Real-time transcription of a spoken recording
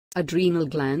Adrenal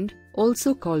gland,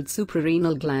 also called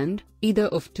suprarenal gland, either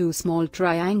of two small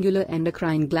triangular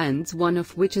endocrine glands, one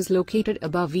of which is located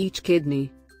above each kidney.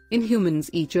 In humans,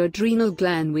 each adrenal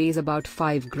gland weighs about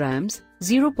 5 grams,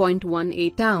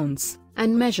 0.18 ounce,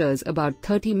 and measures about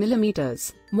 30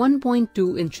 millimeters,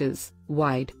 1.2 inches,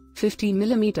 wide, 50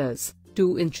 millimeters,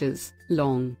 2 inches,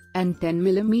 long, and 10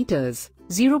 millimeters,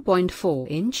 0.4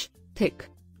 inch, thick.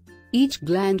 Each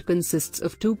gland consists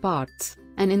of two parts: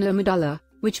 an inner medulla,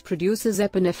 which produces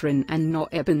epinephrine and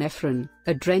norepinephrine,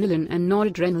 adrenaline and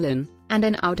noradrenaline, and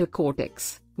an outer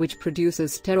cortex, which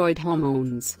produces steroid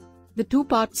hormones. The two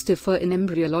parts differ in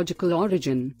embryological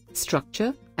origin,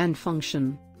 structure, and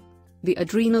function. The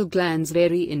adrenal glands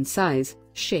vary in size,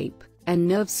 shape, and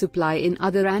nerve supply in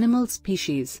other animal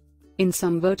species. In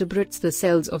some vertebrates, the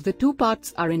cells of the two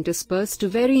parts are interspersed to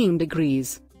varying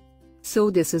degrees. So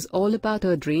this is all about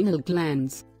adrenal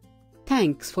glands.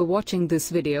 Thanks for watching this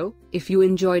video. If you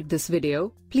enjoyed this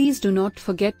video, please do not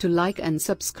forget to like and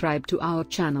subscribe to our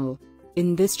channel.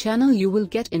 In this channel you will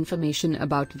get information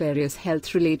about various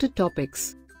health-related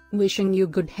topics. Wishing you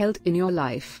good health in your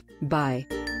life. Bye.